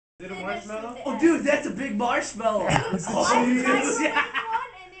Is it a marshmallow? Oh, dude, that's a big marshmallow. I tried to make one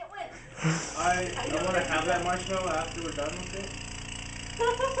and it went. I want to have that marshmallow after we're done with it.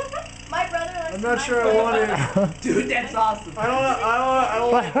 My brother likes I'm not sure I want it. Dude, that's awesome. I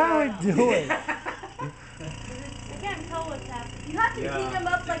don't What are we doing? I can't tell what's happening. You have to heat them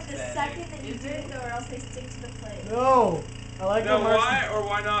up like the second that you do it, though, or else they stick to the plate. No. I like the marshmallow. Why or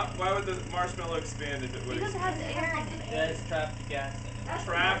why not? Why would the marshmallow expand if it would Because it expand? has air in it. That's trapped gas in it.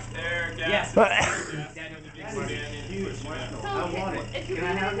 Trapped air, gas. Yes. Huge marshmallow. So I want it. if you Can I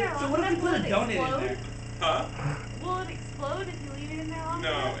leave it have in there it? So long what if enough, we will put it a donut in explode? there? Huh? Will it explode if you leave it in there long No,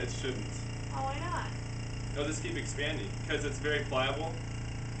 enough? it shouldn't. Oh, why not? It'll just keep expanding because it's very pliable.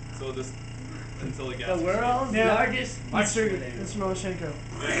 So it'll just until the gas. The world's Yeah. largest marshmallow. Mr.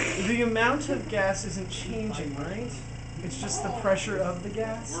 Moloshenko, the amount of gas isn't changing, right? It's just the pressure of the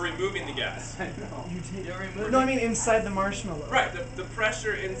gas. We're removing the gas. I know. You're removing No, I mean inside the marshmallow. Right. The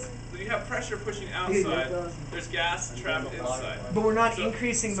pressure in. You have pressure pushing outside. There's gas trapped inside. But we're not So-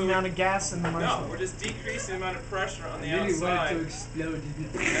 increasing the so amount of gas in the No, marshmallow. we're just decreasing the amount of pressure on the I really want it outside. to explode.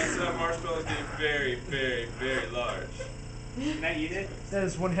 And so that marshmallow is getting very, very, very large. Can I eat it? That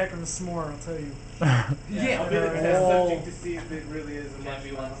is one heck of a s'more, I'll tell you. Yeah. I'll be the test subject to see if it really is a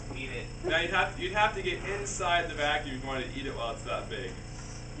Gabby marshmallow. wants to eat it. Now you'd have to get inside the vacuum if you wanted to eat it while it's that big.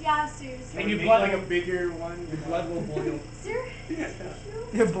 Yeah, seriously. Can your you make blood like a will- bigger one? Your blood will boil. Seriously?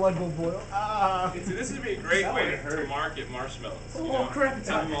 Your blood will boil. This would be a great That way would hurt. to market marshmallows. You Oh, know? crap, it's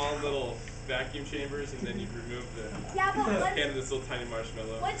Have hot. them all in little vacuum chambers, and then you remove the Yeah, but can of this little tiny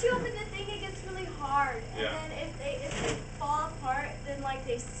marshmallow. once you open the thing, it gets really hard. And Yeah. then if they fall apart, then like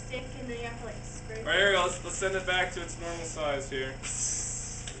they stick, and then you have to like scrape. All right, here we go. Let's send it back to its normal size here.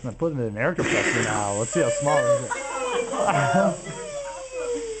 I'm putting it in air compressor now. Let's see how small it is.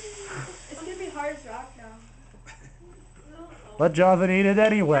 It's gonna be hard as rock now. Let Jonathan eat it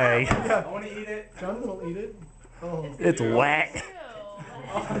anyway. I want to eat it. Jonathan will eat it. Oh. It's wet. Ew.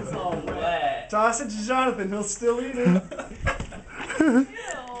 Oh, it's all wet. Wet. Toss it to Jonathan, he'll still eat it. Ew.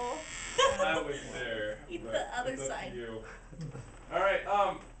 I was there. Eat but the other it's up to side. you. All right.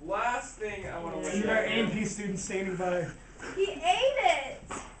 Last thing I want to See our A&P student standing by. He ate it.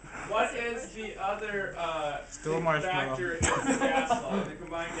 What is the other Still a big marshmallow. factor in the gas law, the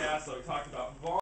combined gas law we talked about?